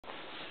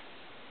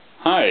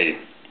Hi,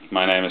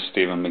 my name is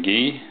Stephen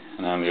McGee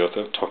and I'm the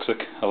author of Toxic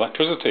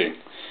Electricity,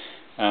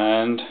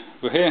 and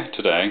we're here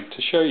today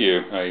to show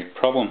you a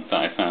problem that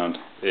I found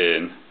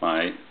in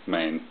my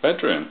main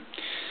bedroom.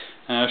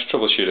 I was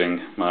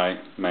troubleshooting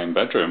my main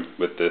bedroom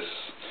with this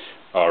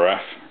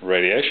RF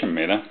radiation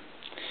meter,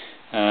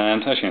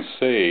 and as you can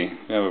see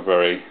we have a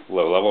very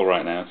low level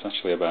right now. It's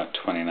actually about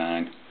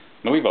 29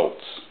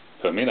 millivolts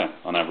per meter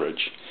on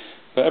average.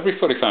 But every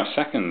 45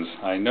 seconds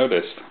I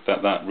noticed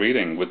that that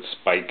reading would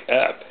spike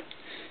up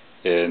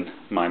in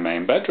my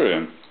main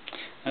bedroom.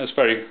 And it's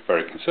very,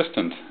 very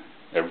consistent.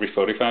 Every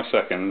 45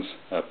 seconds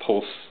a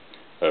pulse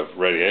of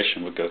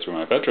radiation would go through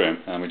my bedroom,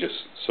 and we just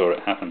saw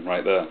it happen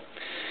right there.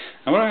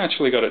 And what I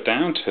actually got it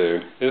down to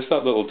is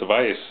that little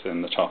device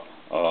in the top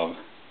of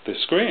the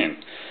screen.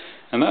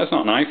 And that is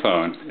not an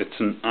iPhone, it's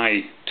an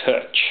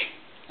iTouch,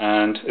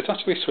 and it's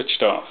actually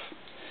switched off.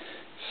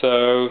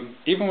 So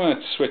even when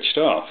it's switched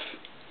off,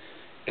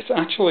 it's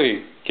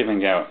actually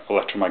giving out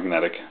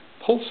electromagnetic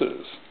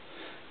pulses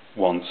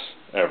once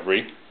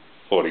every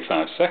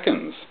 45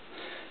 seconds.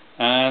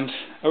 And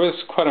I was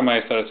quite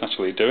amazed that it's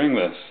actually doing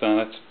this, and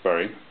it's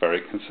very,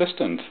 very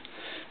consistent.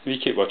 If you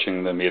keep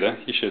watching the meter,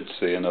 you should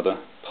see another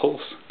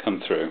pulse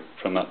come through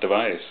from that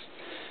device.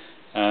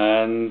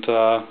 And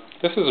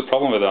this is a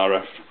problem with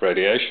RF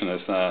radiation,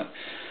 is that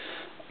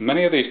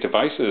many of these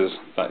devices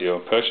that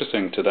you're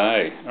purchasing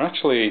today are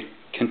actually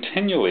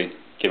continually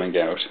giving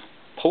out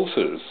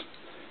pulses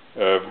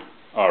of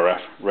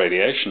RF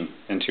radiation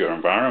into your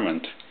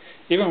environment,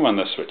 even when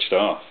they're switched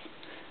off.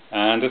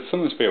 And it's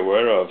something to be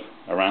aware of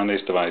around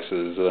these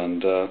devices,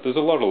 and there's a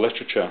lot of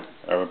literature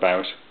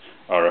about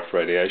RF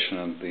radiation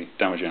and the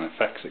damaging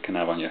effects it can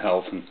have on your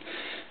health. And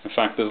in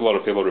fact, there's a lot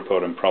of people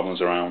reporting problems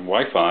around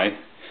Wi-Fi,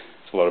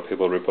 there's a lot of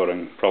people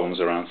reporting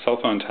problems around cell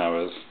phone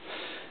towers,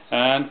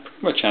 and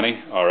pretty much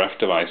any RF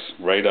device,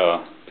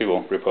 radar,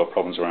 people report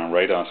problems around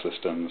radar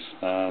systems.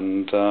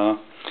 And the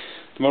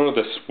more of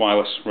this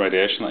wireless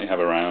radiation that you have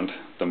around,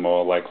 the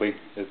more likely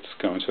it's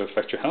going to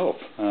affect your health.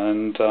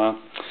 And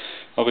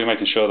I'll be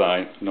making sure that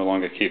I no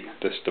longer keep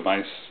this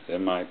device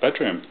in my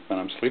bedroom when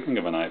I'm sleeping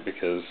overnight,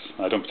 because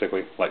I don't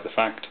particularly like the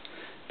fact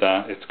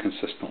that it's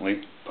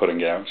consistently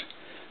putting out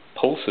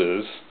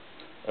pulses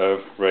of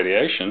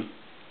radiation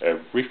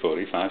every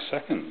 45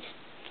 seconds.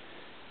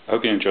 I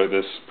hope you enjoyed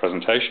this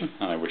presentation,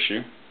 and I wish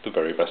you the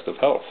very best of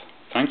health.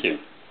 Thank you.